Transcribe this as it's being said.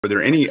Are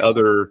there any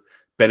other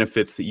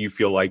benefits that you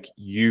feel like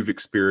you've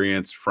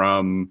experienced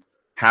from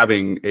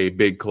having a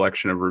big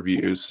collection of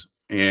reviews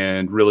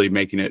and really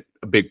making it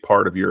a big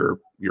part of your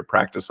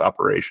practice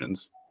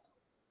operations?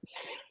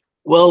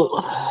 Well,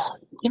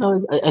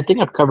 I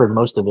think I've covered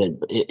most of it.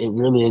 But it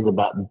really is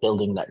about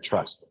building that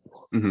trust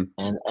Hmm.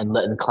 and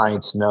letting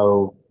clients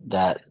know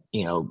that,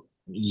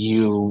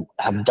 you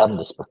have done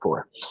this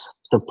before.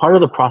 So part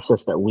of the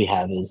process that we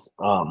have is,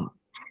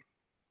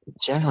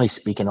 generally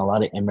speaking, a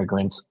lot of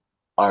immigrants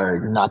are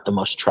not the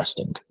most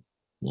trusting.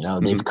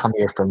 They've Hmm. come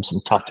here from some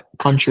tough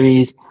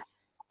countries.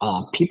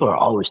 People are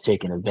always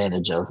taking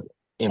advantage of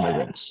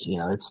immigrants.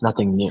 It's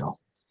nothing new.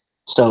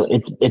 So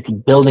it's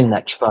building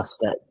that trust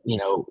that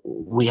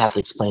we have to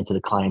explain to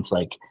the clients,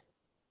 like,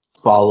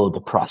 follow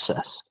the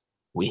process.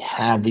 We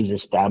have these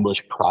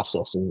established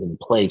processes in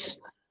place,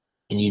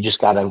 and you just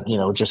gotta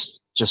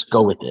just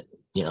go with it.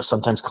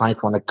 Sometimes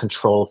clients want to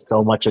control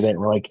so much of it, and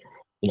we're like,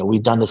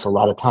 we've done this a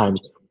lot of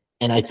times,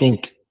 and I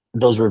think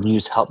those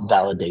reviews help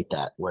validate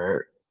that,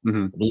 where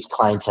Hmm. these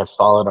clients have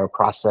followed our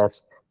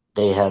process.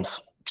 They have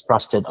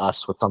trusted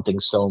us with something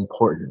so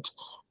important,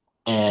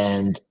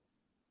 and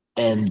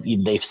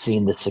they've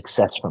seen the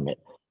success from it.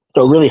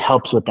 So it really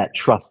helps with that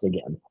trust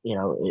again.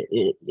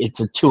 It's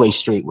a two-way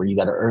street where you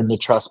got to earn the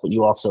trust, but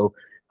you also,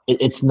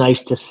 it's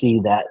nice to see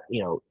that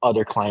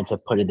other clients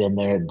have put it in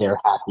there. They're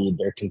happy,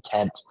 they're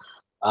content.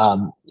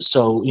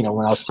 So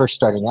when I was first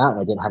starting out and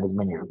I didn't have as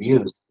many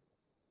reviews,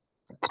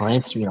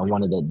 clients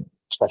wanted to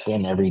check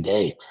in every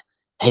day.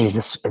 Hey,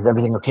 is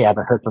everything okay? I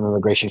haven't heard from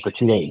immigration for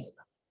 2 days.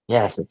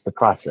 Yes, it's the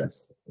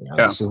process.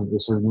 Yeah. This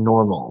is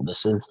normal.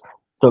 This is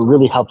So it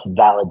really helps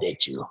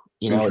validate you.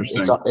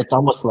 Interesting. It's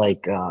almost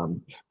like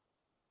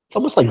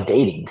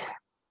dating.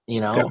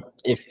 Yeah.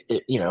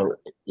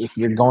 If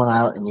you're going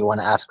out and you want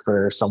to ask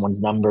for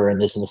someone's number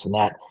and this and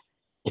that,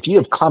 if you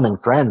have common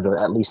friends or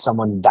at least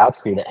someone vouch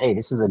for you that, hey,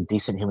 this is a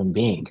decent human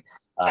being,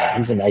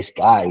 he's a nice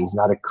guy, he's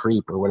not a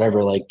creep or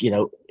whatever, like,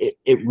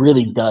 it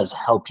really does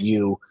help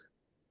you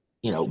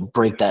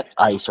break that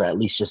ice, or at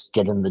least just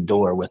get in the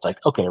door with, like,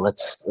 okay,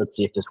 let's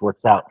see if this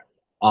works out.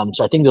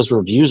 So I think those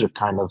reviews are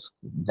kind of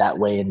that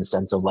way, in the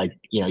sense of, like,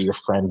 your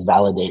friends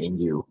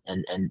validating you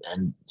and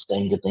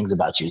saying good things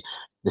about you.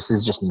 This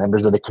is just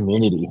members of the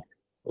community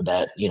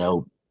that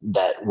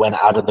went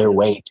out of their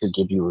way to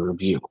give you a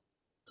review.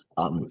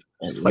 And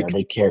It's like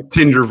they care.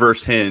 Tinder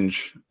versus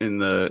Hinge in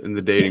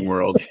the dating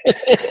world.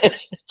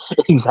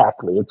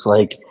 Exactly. It's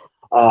like,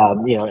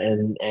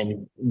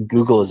 and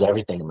Google is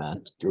everything,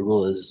 man.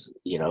 Google is,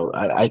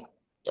 I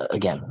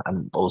again,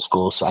 I'm old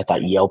school, so I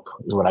thought Yelp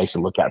is what I used to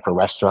look at for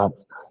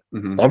restaurants.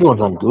 Hmm.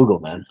 Everyone's on Google,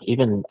 man.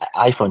 Even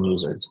iPhone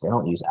users, they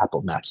don't use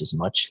Apple Maps as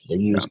much. They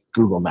use Yeah.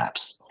 Google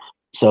Maps.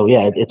 So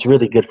yeah, it's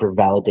really good for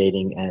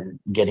validating and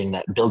building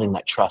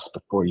that trust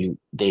before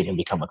they even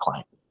become a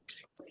client.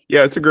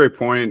 Yeah, it's a great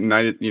point,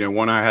 and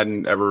one I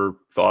hadn't ever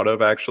thought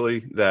of,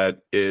 actually, that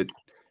it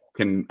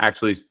can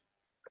actually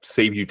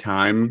save you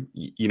time,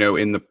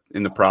 in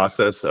the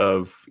process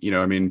of,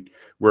 I mean,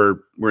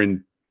 we're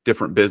in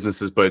different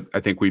businesses, but I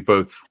think we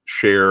both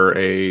share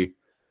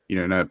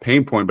not a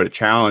pain point, but a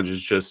challenge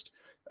is just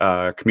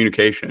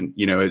communication.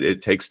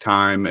 It takes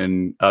time,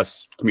 and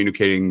us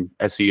communicating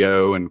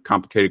SEO and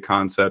complicated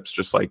concepts,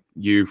 just like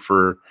you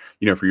for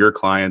your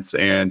clients.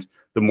 And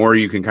the more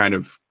you can kind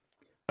of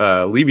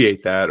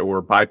alleviate that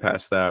or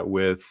bypass that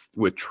with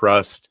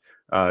trust,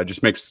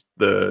 just makes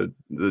the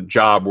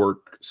job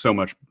work so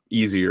much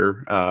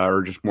easier,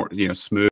 or just more smooth.